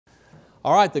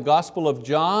All right, the Gospel of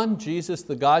John, Jesus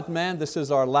the God-man. This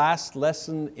is our last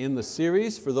lesson in the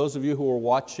series. For those of you who are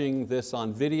watching this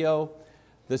on video,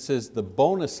 this is the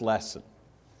bonus lesson.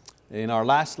 In our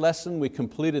last lesson, we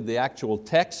completed the actual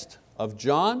text of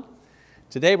John.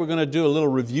 Today we're going to do a little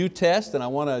review test, and I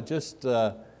want to just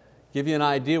give you an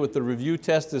idea what the review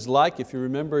test is like. If you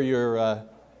remember your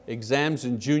exams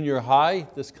in junior high,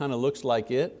 this kind of looks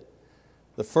like it.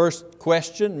 The first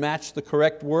question, match the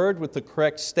correct word with the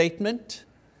correct statement.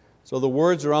 So the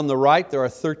words are on the right, there are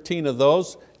 13 of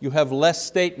those. You have less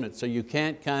statements, so you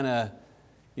can't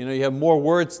you have more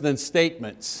words than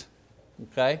statements,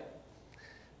 okay?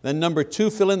 Then number 2,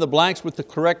 fill in the blanks with the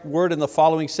correct word in the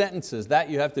following sentences. That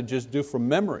you have to just do from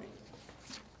memory.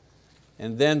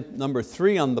 And then number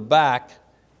 3 on the back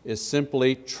is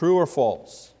simply true or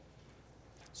false.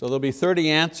 So there'll be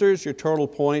 30 answers, your total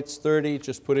points 30,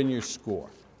 just put in your score.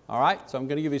 All right, so I'm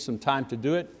going to give you some time to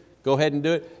do it. Go ahead and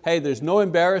do it. Hey, there's no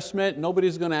embarrassment.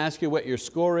 Nobody's going to ask you what your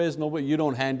score is. You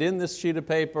don't hand in this sheet of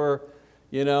paper.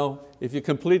 If you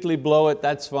completely blow it,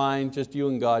 that's fine. Just you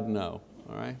and God know.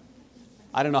 All right?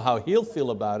 I don't know how he'll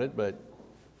feel about it, but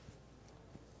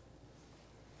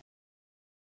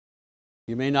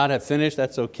you may not have finished.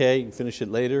 That's okay. You can finish it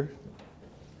later.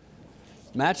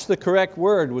 Match the correct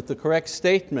word with the correct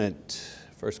statement.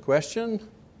 First question.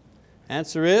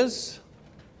 Answer is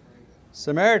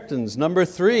Samaritans. Number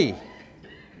 3.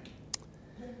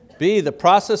 B, the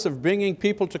process of bringing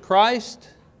people to Christ.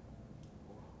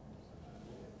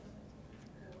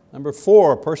 Number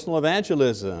 4, personal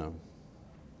evangelism.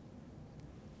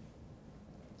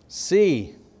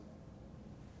 C,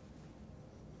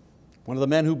 one of the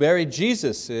men who buried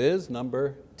Jesus is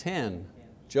number 10,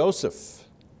 Joseph.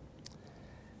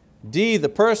 D, the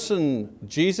person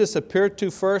Jesus appeared to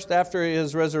first after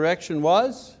His resurrection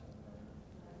was?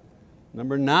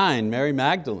 Number 9, Mary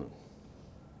Magdalene.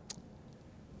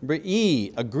 Number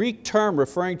E, a Greek term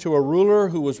referring to a ruler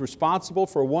who was responsible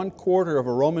for 1/4 of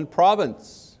a Roman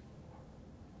province.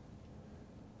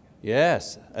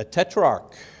 Yes, a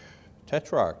tetrarch.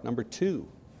 Tetrarch, number 2.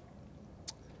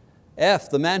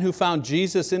 F, the man who found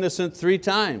Jesus innocent 3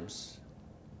 times.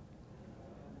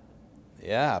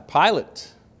 Yeah,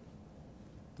 Pilate.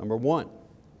 Number 1.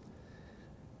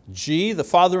 G, the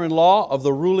father-in-law of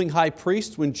the ruling high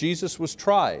priest when Jesus was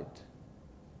tried.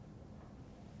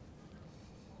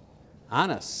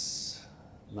 Annas,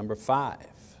 number 5.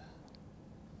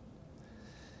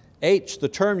 H, the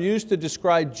term used to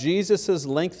describe Jesus'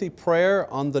 lengthy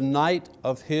prayer on the night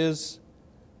of His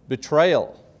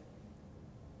betrayal.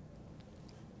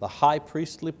 The high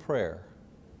priestly prayer.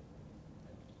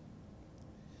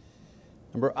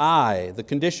 Number I, the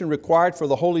condition required for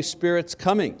the Holy Spirit's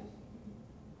coming.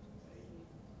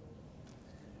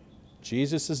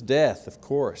 Jesus' death, of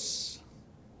course.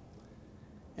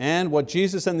 And what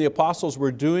Jesus and the apostles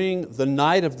were doing the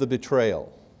night of the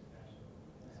betrayal.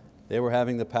 They were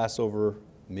having the Passover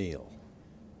meal.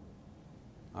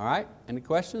 All right, any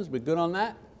questions? We good on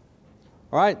that?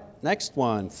 All right, next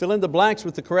one. Fill in the blanks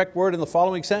with the correct word in the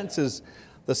following sentences.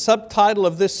 The subtitle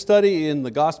of this study in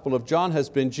the Gospel of John has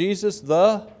been Jesus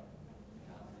the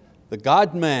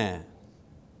God-man.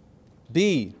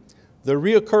 B, the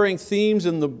reoccurring themes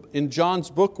in John's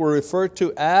book were referred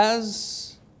to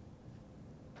as,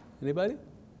 anybody?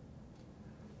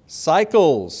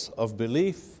 Cycles of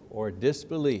belief or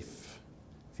disbelief.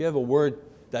 If you have a word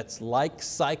that's like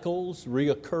cycles,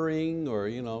 reoccurring,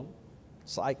 or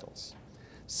cycles.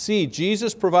 C,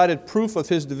 Jesus provided proof of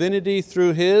His divinity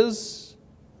through His,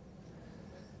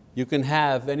 you can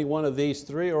have any one of these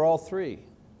 3 or all 3,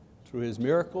 through His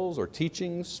miracles or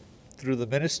teachings, through the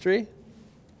ministry.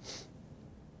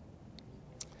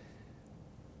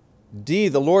 D,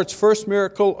 the Lord's first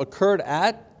miracle occurred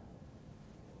at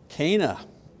Cana,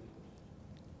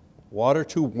 water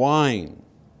to wine.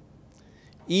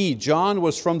 E, John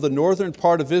was from the northern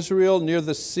part of Israel near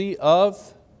the Sea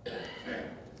of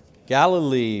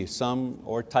Galilee,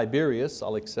 or Tiberias,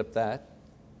 I'll accept that.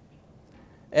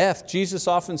 F, Jesus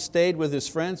often stayed with His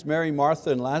friends, Mary, Martha,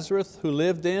 and Lazarus, who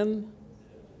lived in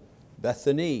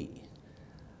Bethany.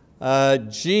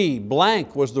 G,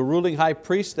 blank was the ruling high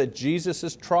priest at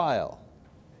Jesus' trial,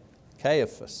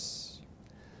 Caiaphas.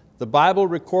 The Bible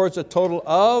records a total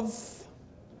of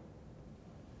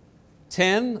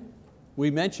 10.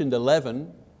 We mentioned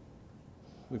 11.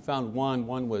 We found one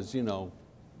was,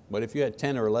 but if you had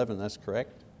 10 or 11, that's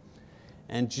correct.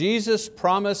 And Jesus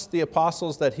promised the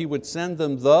apostles that He would send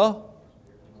them the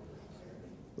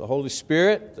Holy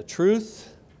Spirit, the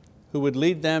truth, who would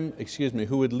lead them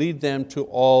to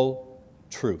all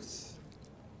truth.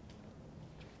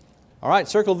 All right,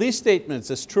 circle these statements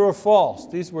as true or false.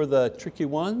 These were the tricky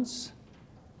ones.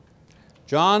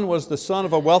 John was the son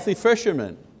of a wealthy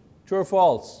fisherman. True or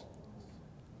false?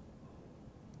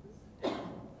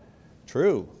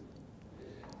 True.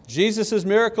 Jesus'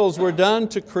 miracles were done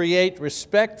to create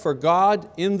respect for God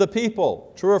in the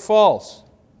people. True or false?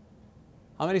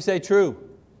 How many say true?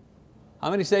 How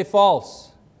many say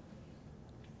false?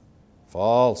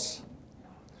 False.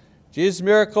 Jesus'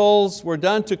 miracles were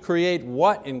done to create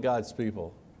what in God's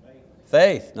people?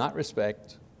 Faith, not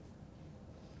respect.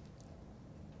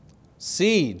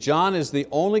 C, John is the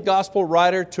only gospel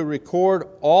writer to record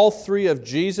all three of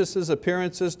Jesus'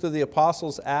 appearances to the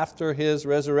apostles after His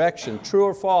resurrection. True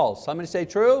or false? How many say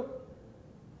true?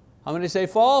 How many say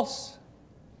false?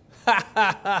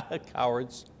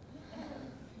 Cowards.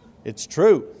 It's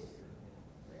true.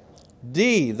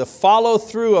 D, the follow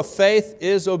through of faith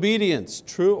is obedience.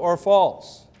 True or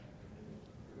false?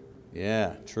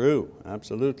 Yeah, true,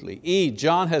 absolutely. E,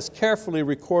 John has carefully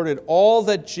recorded all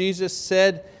that Jesus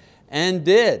said and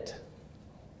did.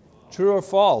 True or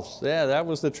false? Yeah, that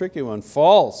was the tricky one.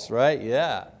 False, right?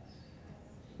 Yeah.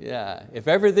 Yeah. If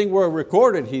everything were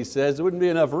recorded, he says, there wouldn't be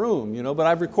enough room, but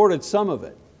I've recorded some of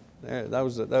it. There, that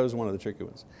was one of the tricky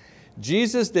ones.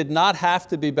 Jesus did not have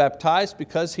to be baptized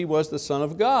because He was the Son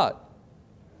of God.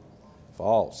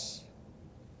 False.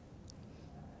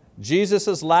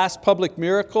 Jesus' last public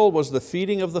miracle was the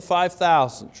feeding of the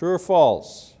 5,000. True or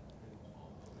false?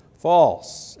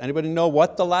 False. Anybody know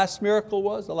what the last miracle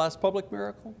was, the last public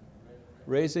miracle?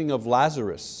 Raising of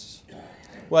Lazarus.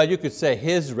 Well, you could say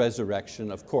His resurrection,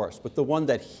 of course, but the one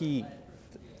that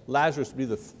Lazarus would be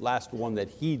the last one that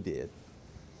He did.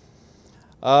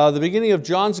 The beginning of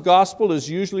John's gospel is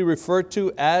usually referred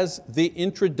to as the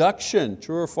introduction.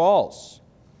 True or false?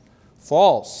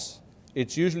 False.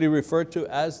 It's usually referred to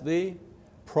as the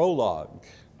prologue.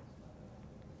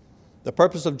 The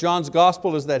purpose of John's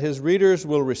gospel is that his readers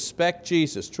will respect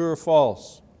Jesus. True or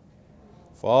false?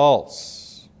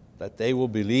 False. That they will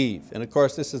believe. And of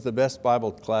course, this is the best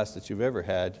Bible class that you've ever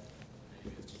had.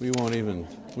 We won't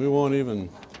even,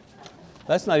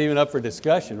 that's not even up for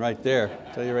discussion right there.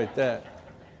 I'll tell you right there.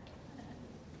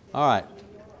 All right.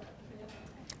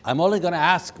 I'm only going to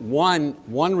ask one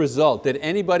result. Did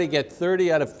anybody get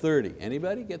 30 out of 30?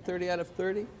 Anybody get 30 out of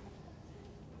 30?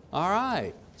 All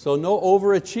right. So no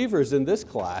overachievers in this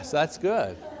class. That's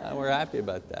good. We're happy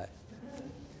about that.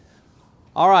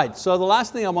 All right, so the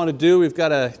last thing I want to do, we've got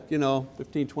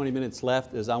 15, 20 minutes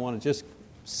left, is I want to just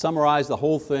summarize the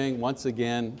whole thing once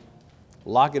again,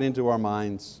 lock it into our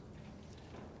minds.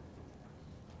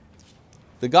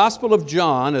 The Gospel of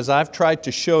John, as I've tried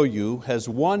to show you, has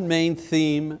one main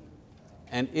theme,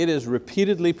 and it is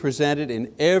repeatedly presented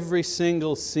in every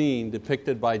single scene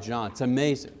depicted by John. It's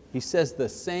amazing. He says the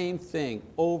same thing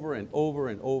over and over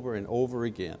and over and over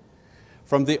again.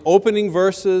 From the opening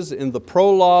verses in the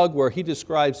prologue where he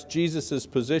describes Jesus'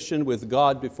 position with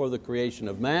God before the creation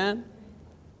of man,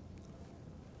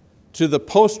 to the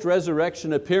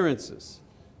post-resurrection appearances,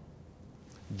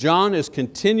 John is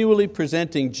continually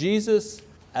presenting Jesus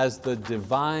as the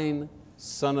divine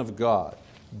Son of God,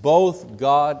 both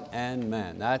God and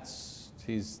man. That's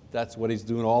what he's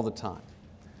doing all the time.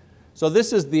 So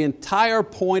this is the entire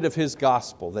point of his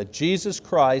gospel, that Jesus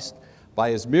Christ,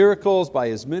 by His miracles, by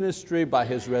His ministry, by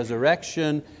His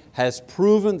resurrection, has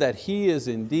proven that He is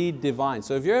indeed divine.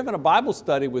 So if you're having a Bible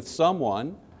study with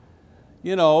someone,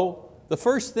 the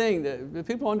first thing,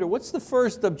 people wonder, what's the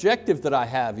first objective that I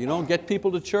have? Get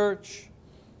people to church?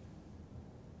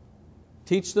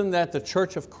 Teach them that the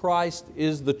Church of Christ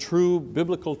is the true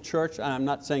biblical church. And I'm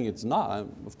not saying it's not,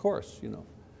 of course,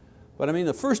 But I mean,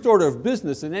 the first order of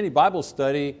business in any Bible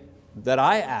study that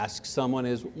I ask someone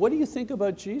is, what do you think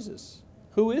about Jesus?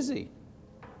 Who is He?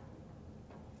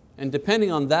 And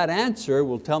depending on that answer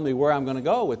will tell me where I'm going to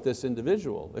go with this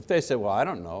individual. If they say, well, I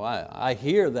don't know, I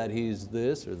hear that he's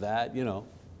this or that.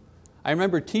 I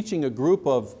remember teaching a group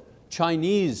of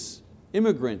Chinese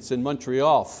immigrants in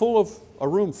Montreal, a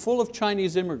room full of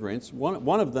Chinese immigrants.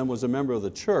 One of them was a member of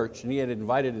the church, and he had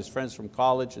invited his friends from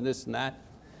college and this and that.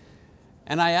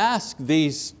 And I asked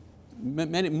these,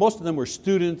 most of them were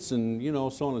students and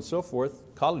so on and so forth,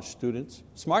 college students,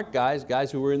 smart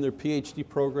guys who were in their PhD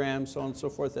programs, so on and so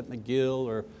forth at McGill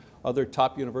or other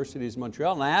top universities in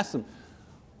Montreal. And I asked them,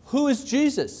 who is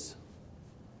Jesus?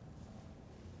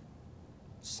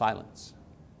 Silence.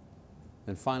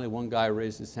 And finally one guy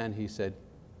raised his hand, he said,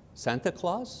 Santa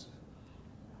Claus?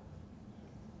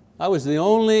 That was the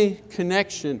only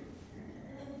connection.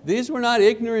 These were not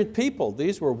ignorant people.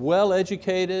 These were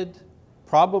well-educated,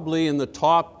 probably in the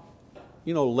top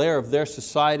layer of their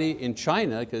society in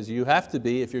China, because you have to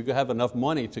be if you have enough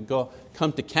money to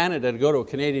come to Canada to go to a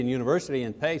Canadian university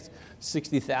and pay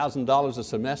 $60,000 a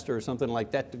semester or something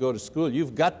like that to go to school.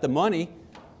 You've got the money,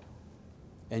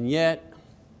 and yet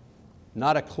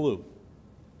not a clue.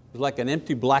 It's like an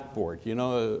empty blackboard.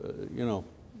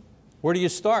 Where do you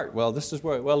start? Well, this is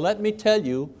where. Well, let me tell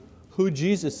you who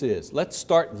Jesus is. Let's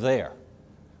start there.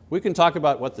 We can talk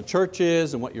about what the church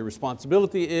is and what your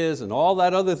responsibility is and all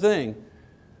that other thing,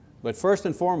 but first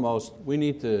and foremost, we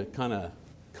need to kind of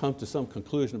come to some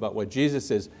conclusion about what Jesus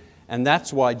is, and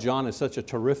that's why John is such a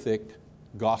terrific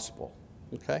gospel.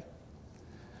 Okay?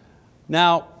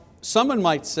 Now, someone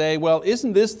might say, well,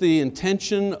 isn't this the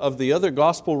intention of the other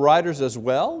gospel writers as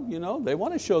well? They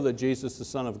want to show that Jesus is the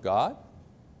Son of God.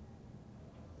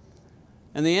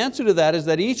 And the answer to that is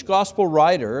that each gospel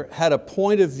writer had a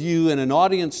point of view and an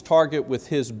audience target with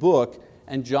his book,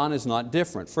 and John is not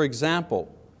different. For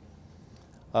example,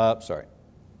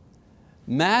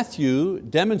 Matthew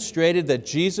demonstrated that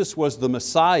Jesus was the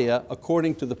Messiah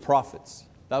according to the prophets.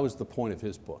 That was the point of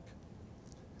his book.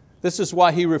 This is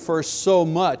why he refers so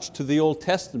much to the Old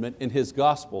Testament in his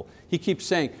gospel. He keeps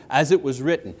saying, as it was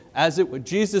written,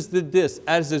 Jesus did this,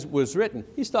 as it was written.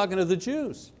 He's talking to the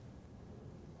Jews.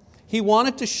 He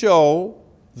wanted to show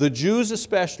the Jews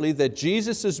especially that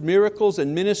Jesus' miracles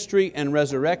and ministry and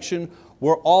resurrection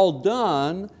were all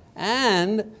done,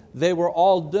 and they were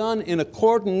all done in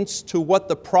accordance to what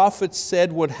the prophets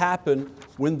said would happen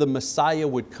when the Messiah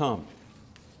would come.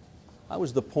 That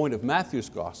was the point of Matthew's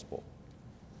gospel.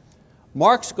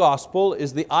 Mark's gospel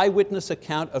is the eyewitness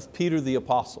account of Peter the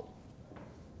apostle.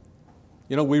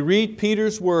 We read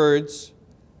Peter's words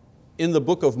in the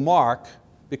book of Mark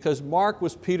because Mark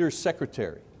was Peter's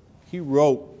secretary. He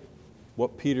wrote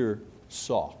what Peter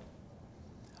saw.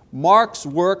 Mark's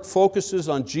work focuses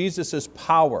on Jesus'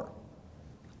 power,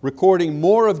 recording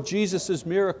more of Jesus'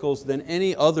 miracles than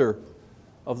any other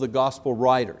of the gospel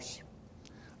writers.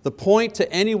 The point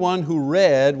to anyone who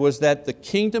read was that the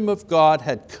kingdom of God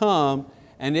had come,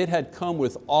 and it had come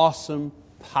with awesome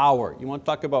power. You want to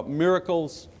talk about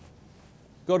miracles?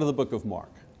 Go to the book of Mark.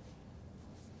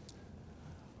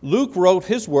 Luke wrote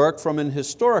his work from an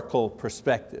historical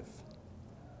perspective.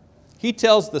 He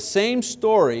tells the same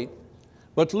story,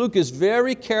 but Luke is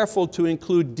very careful to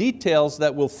include details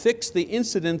that will fix the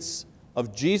incidents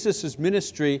of Jesus'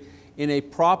 ministry in a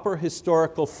proper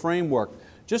historical framework.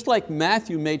 Just like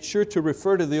Matthew made sure to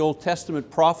refer to the Old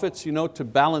Testament prophets, to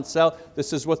balance out,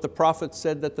 this is what the prophets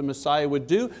said that the Messiah would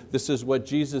do, this is what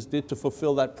Jesus did to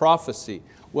fulfill that prophecy.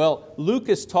 Well, Luke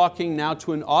is talking now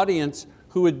to an audience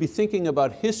who would be thinking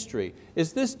about history.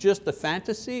 Is this just a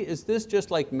fantasy? Is this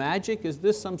just like magic? Is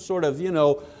this some sort of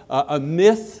a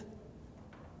myth?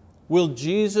 Will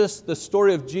the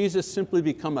story of Jesus simply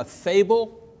become a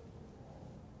fable?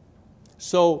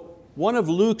 So one of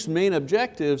Luke's main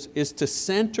objectives is to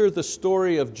center the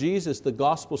story of Jesus, the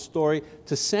gospel story,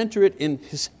 to center it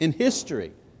in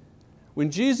history.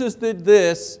 When Jesus did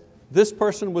this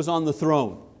person was on the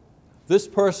throne. This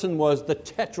person was the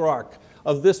tetrarch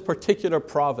of this particular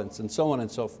province, and so on and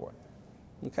so forth.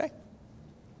 Okay?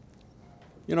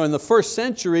 In the first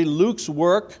century, Luke's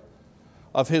work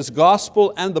of his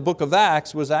gospel and the book of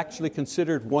Acts was actually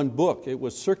considered one book. It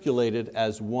was circulated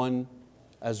as one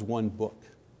book.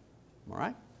 All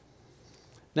right?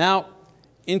 Now,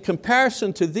 in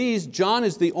comparison to these, John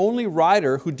is the only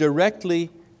writer who directly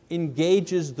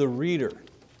engages the reader.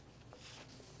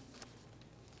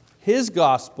 His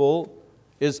gospel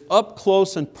is up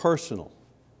close and personal.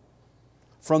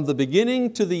 From the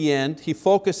beginning to the end, he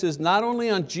focuses not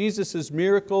only on Jesus'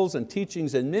 miracles and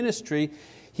teachings and ministry,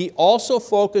 he also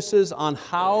focuses on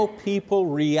how people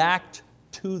react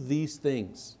to these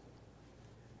things.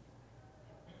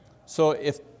 So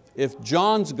if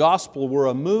John's gospel were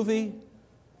a movie,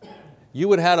 you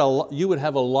would have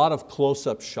a lot of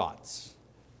close-up shots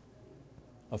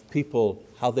of people,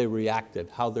 how they reacted,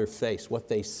 how their face, what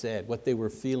they said, what they were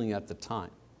feeling at the time.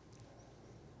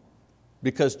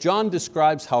 Because John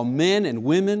describes how men and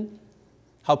women,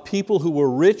 how people who were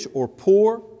rich or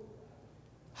poor,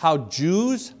 how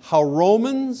Jews, how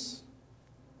Romans,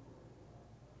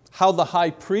 how the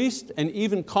high priest and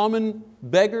even common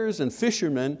beggars and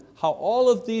fishermen, how all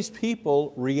of these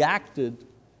people reacted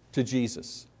to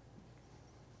Jesus.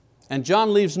 And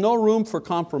John leaves no room for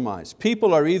compromise.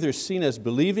 People are either seen as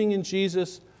believing in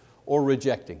Jesus or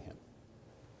rejecting Him.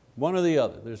 One or the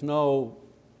other. There's no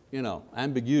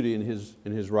ambiguity in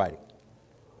his writing.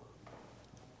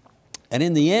 And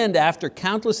in the end, after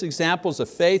countless examples of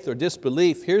faith or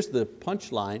disbelief, here's the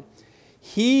punchline,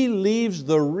 he leaves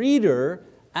the reader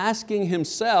asking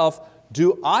himself,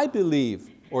 do I believe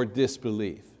or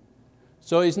disbelieve.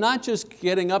 So he's not just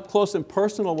getting up close and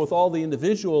personal with all the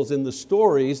individuals in the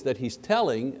stories that he's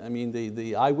telling, I mean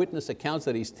the eyewitness accounts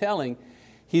that he's telling,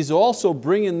 he's also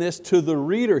bringing this to the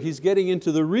reader. He's getting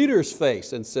into the reader's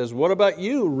face and says, what about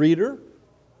you, reader?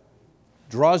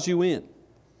 Draws you in.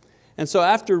 And so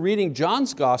after reading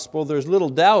John's gospel, there's little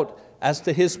doubt as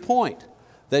to his point,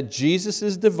 that Jesus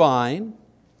is divine,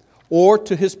 or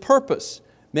to His purpose,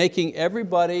 making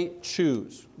everybody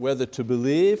choose whether to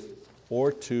believe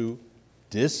or to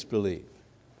disbelieve.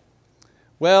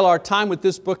 Well, our time with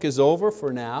this book is over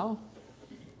for now.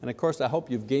 And of course, I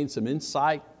hope you've gained some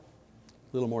insight, a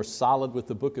little more solid with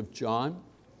the book of John.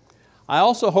 I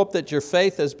also hope that your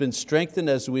faith has been strengthened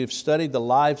as we've studied the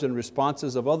lives and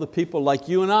responses of other people like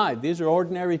you and I. These are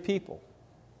ordinary people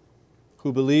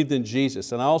who believed in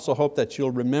Jesus. And I also hope that you'll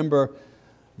remember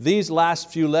these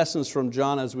last few lessons from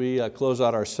John as we close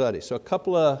out our study. So a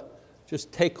couple of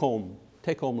just take-home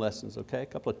lessons, okay? A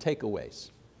couple of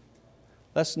takeaways.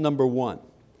 Lesson number 1.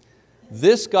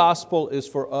 This gospel is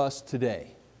for us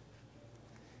today.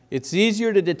 It's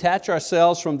easier to detach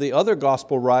ourselves from the other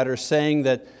gospel writers saying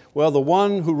that, well, the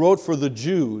one who wrote for the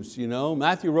Jews,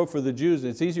 Matthew wrote for the Jews,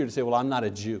 and it's easier to say, well, I'm not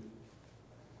a Jew.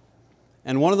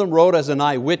 And one of them wrote as an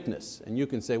eyewitness, and you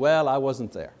can say, well, I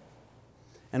wasn't there.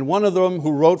 And one of them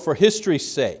who wrote for history's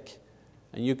sake,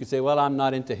 and you can say, well, I'm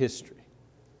not into history.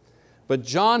 But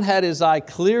John had his eye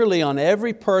clearly on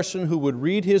every person who would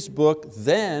read his book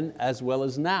then as well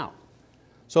as now.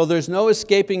 So there's no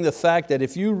escaping the fact that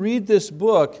if you read this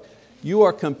book, you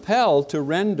are compelled to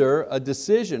render a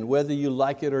decision whether you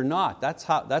like it or not.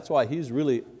 That's why he's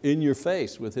really in your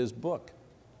face with his book.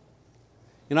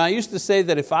 I used to say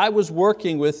that if I was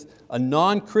working with a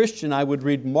non-Christian, I would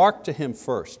read Mark to him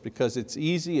first because it's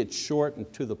easy, it's short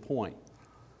and to the point.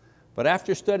 But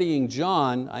after studying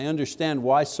John, I understand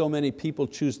why so many people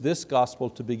choose this gospel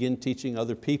to begin teaching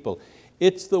other people.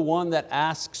 It's the one that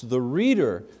asks the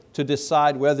reader to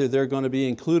decide whether they're going to be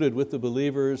included with the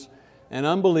believers and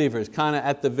unbelievers. Kind of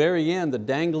at the very end, the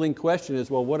dangling question is,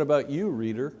 well, what about you,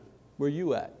 reader? Where are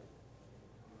you at?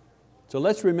 So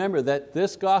let's remember that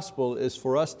this gospel is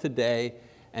for us today,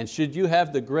 and should you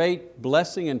have the great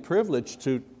blessing and privilege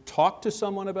to talk to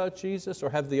someone about Jesus or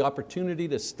have the opportunity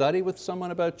to study with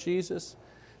someone about Jesus,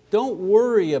 don't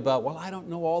worry about, well, I don't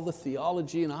know all the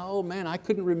theology, and oh man, I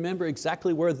couldn't remember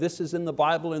exactly where this is in the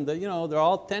Bible, and there are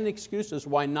all 10 excuses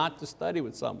why not to study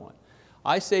with someone.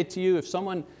 I say to you, if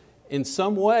someone in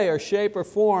some way or shape or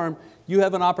form, you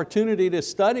have an opportunity to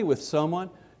study with someone,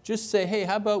 just say, hey,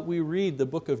 how about we read the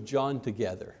book of John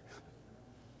together?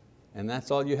 And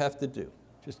that's all you have to do.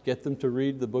 Just get them to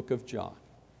read the book of John.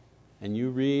 And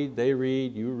you read, they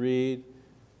read, you read.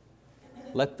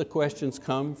 Let the questions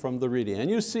come from the reading. And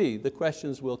you see, the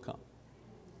questions will come.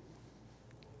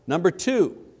 Number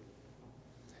 2,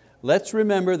 let's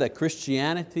remember that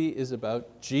Christianity is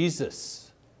about Jesus.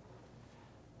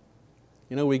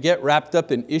 We get wrapped up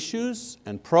in issues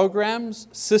and programs,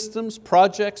 systems,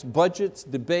 projects, budgets,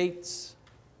 debates.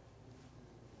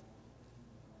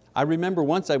 I remember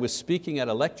once I was speaking at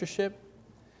a lectureship,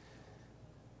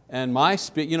 and my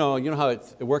you know how it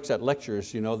works at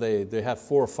lectures, they have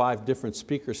 4 or 5 different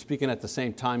speakers speaking at the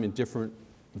same time in different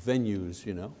venues.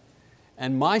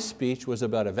 And my speech was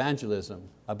about evangelism,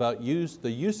 about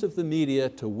the use of the media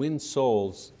to win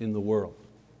souls in the world.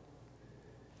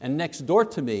 And next door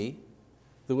to me,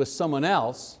 there was someone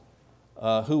else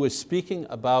who was speaking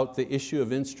about the issue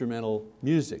of instrumental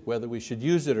music, whether we should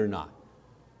use it or not.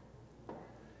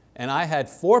 And I had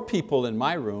 4 people in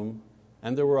my room,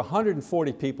 and there were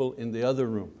 140 people in the other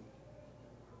room.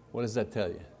 What does that tell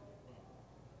you?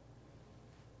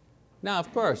 Now,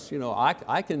 of course,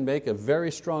 I can make a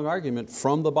very strong argument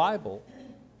from the Bible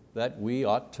that we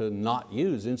ought to not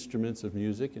use instruments of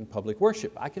music in public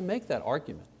worship. I can make that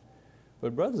argument.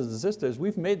 But brothers and sisters,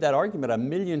 we've made that argument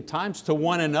 1,000,000 times to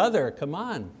one another. Come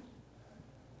on.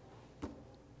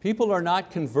 People are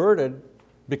not converted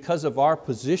because of our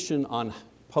position on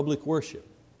public worship.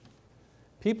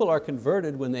 People are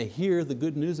converted when they hear the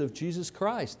good news of Jesus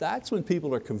Christ. That's when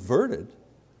people are converted.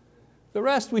 The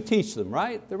rest we teach them,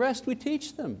 right? The rest we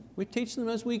teach them. We teach them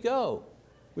as we go.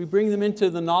 We bring them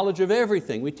into the knowledge of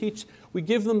everything. We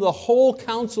give them the whole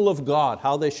counsel of God,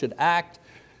 how they should act,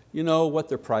 what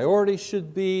their priorities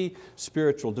should be,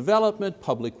 spiritual development,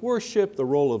 public worship, the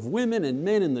role of women and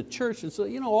men in the church. And so,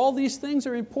 all these things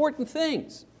are important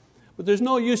things. But there's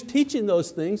no use teaching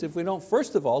those things if we don't,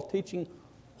 first of all, teaching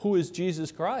who is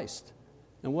Jesus Christ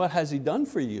and what has He done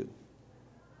for you.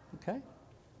 Okay?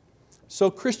 So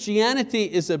Christianity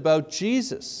is about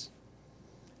Jesus.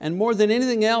 And more than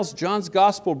anything else, John's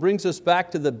gospel brings us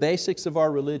back to the basics of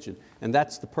our religion, and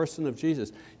that's the person of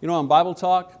Jesus. You know, on Bible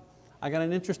Talk, I got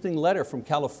an interesting letter from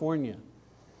California.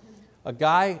 A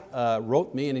guy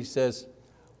wrote me and he says,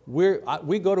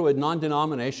 we go to a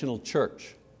non-denominational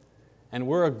church, and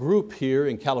we're a group here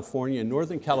in California, in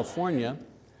Northern California,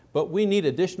 but we need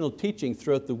additional teaching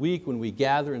throughout the week when we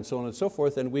gather and so on and so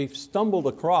forth, and we've stumbled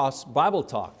across Bible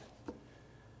Talk.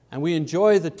 And we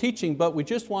enjoy the teaching, but we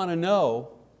just want to know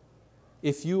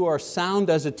if you are sound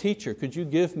as a teacher. Could you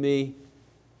give me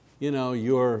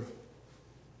your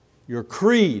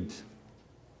creed?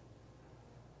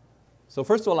 So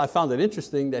first of all, I found it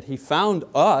interesting that he found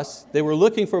us. They were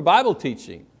looking for Bible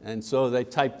teaching, and so they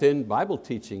typed in Bible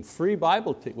teaching, free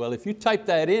Bible teaching. Well, if you type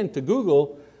that in to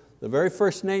Google, the very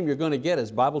first name you're going to get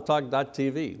is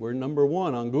BibleTalk.tv. We're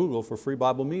 #1 on Google for free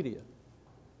Bible media.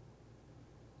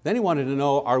 Then he wanted to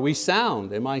know, are we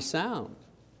sound? Am I sound?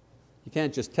 You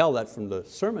can't just tell that from the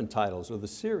sermon titles or the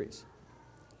series.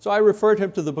 So I referred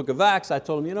him to the book of Acts. I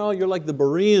told him, you're like the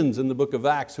Bereans in the book of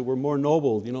Acts who were more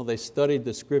noble. They studied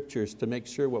the scriptures to make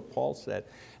sure what Paul said.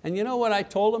 And you know what I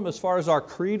told him as far as our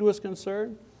creed was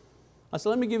concerned? I said,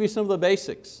 let me give you some of the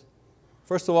basics.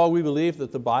 First of all, we believe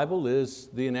that the Bible is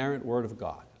the inerrant word of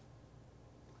God.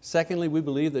 Secondly, we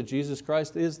believe that Jesus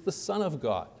Christ is the Son of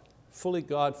God,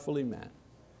 fully man.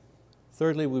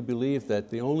 Thirdly, we believe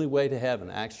that the only way to heaven,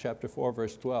 Acts chapter 4,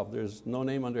 verse 12, there's no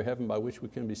name under heaven by which we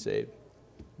can be saved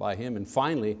by Him. And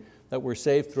finally, that we're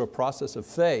saved through a process of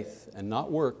faith and not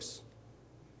works,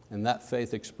 and that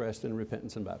faith expressed in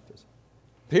repentance and baptism.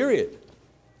 Period.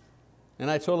 And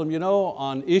I told him,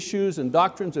 on issues and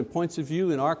doctrines and points of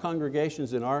view in our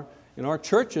congregations, in our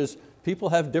churches, people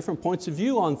have different points of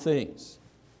view on things.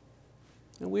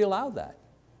 And we allow that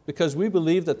because we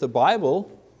believe that the Bible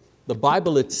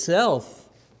itself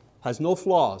has no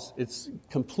flaws. It's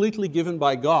completely given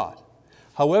by God.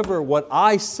 However, what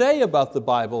I say about the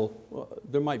Bible,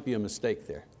 there might be a mistake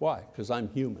there. Why? Because I'm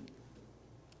human.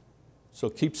 So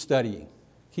keep studying,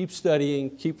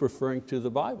 keep referring to the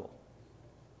Bible.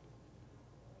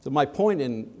 So my point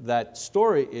in that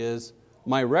story is,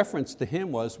 my reference to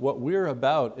him was, what we're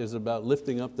about is about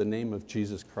lifting up the name of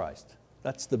Jesus Christ.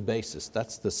 That's the basis,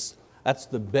 that's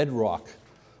the bedrock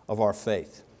of our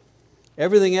faith.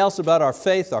 Everything else about our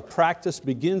faith, our practice,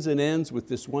 begins and ends with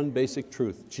this one basic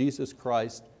truth: Jesus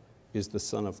Christ is the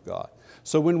Son of God.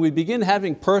 So when we begin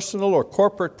having personal or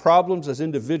corporate problems as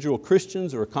individual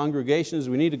Christians or congregations,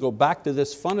 we need to go back to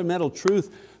this fundamental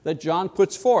truth that John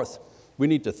puts forth. We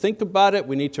need to think about it,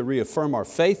 we need to reaffirm our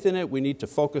faith in it, we need to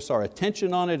focus our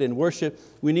attention on it in worship,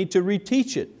 we need to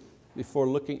reteach it before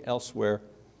looking elsewhere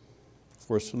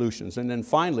for solutions. And then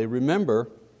finally, remember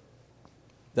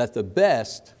that the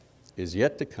best is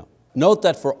yet to come. Note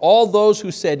that for all those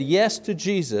who said yes to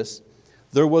Jesus,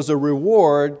 there was a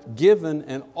reward given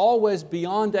and always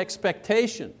beyond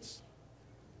expectations.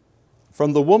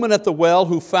 From the woman at the well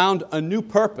who found a new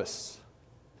purpose,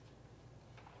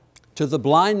 to the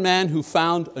blind man who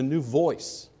found a new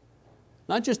voice.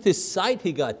 Not just his sight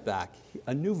he got back,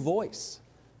 a new voice,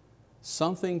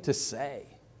 something to say.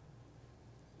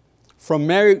 From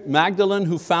Mary Magdalene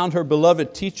who found her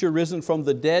beloved teacher risen from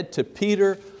the dead, to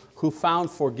Peter who found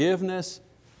forgiveness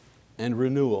and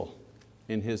renewal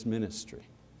in his ministry.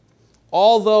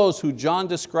 All those who John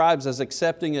describes as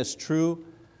accepting as true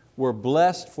were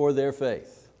blessed for their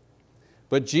faith.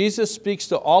 But Jesus speaks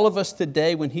to all of us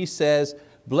today when He says,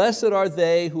 "Blessed are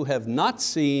they who have not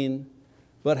seen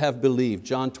but have believed,"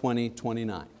 John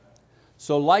 20:29.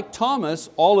 So like Thomas,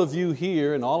 all of you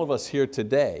here and all of us here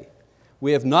today,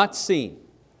 we have not seen,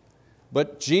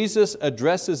 but Jesus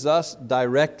addresses us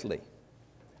directly.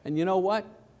 And you know what?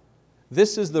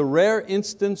 This is the rare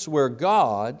instance where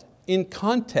God, in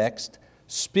context,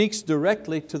 speaks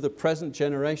directly to the present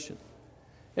generation.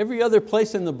 Every other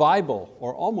place in the Bible,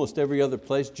 or almost every other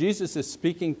place, Jesus is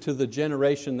speaking to the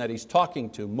generation that He's talking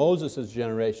to, Moses'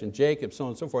 generation, Jacob, so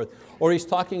on and so forth. Or He's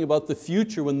talking about the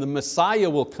future when the Messiah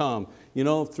will come,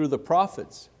 through the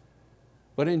prophets.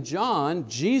 But in John,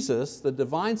 Jesus, the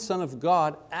divine Son of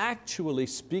God, actually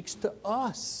speaks to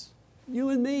us, you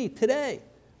and me, today,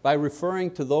 by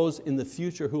referring to those in the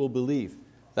future who will believe.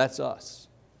 That's us.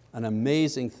 An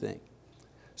amazing thing.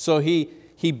 So he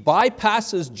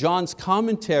bypasses John's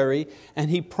commentary and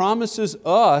he promises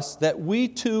us that we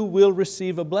too will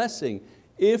receive a blessing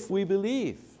if we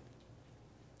believe.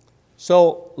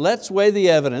 So let's weigh the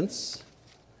evidence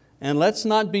and let's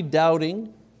not be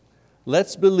doubting.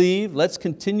 Let's believe, let's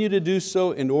continue to do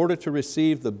so in order to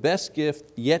receive the best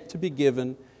gift yet to be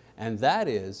given, and that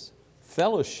is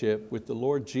fellowship with the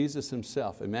Lord Jesus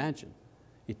Himself. Imagine,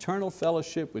 eternal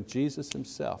fellowship with Jesus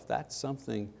Himself. That's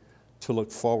something to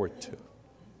look forward to.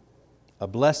 A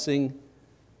blessing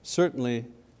certainly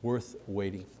worth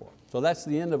waiting for. So that's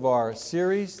the end of our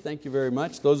series. Thank you very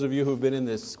much. Those of you who have been in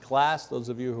this class, those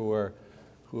of you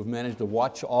who have managed to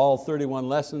watch all 31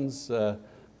 lessons,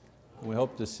 we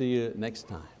hope to see you next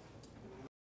time.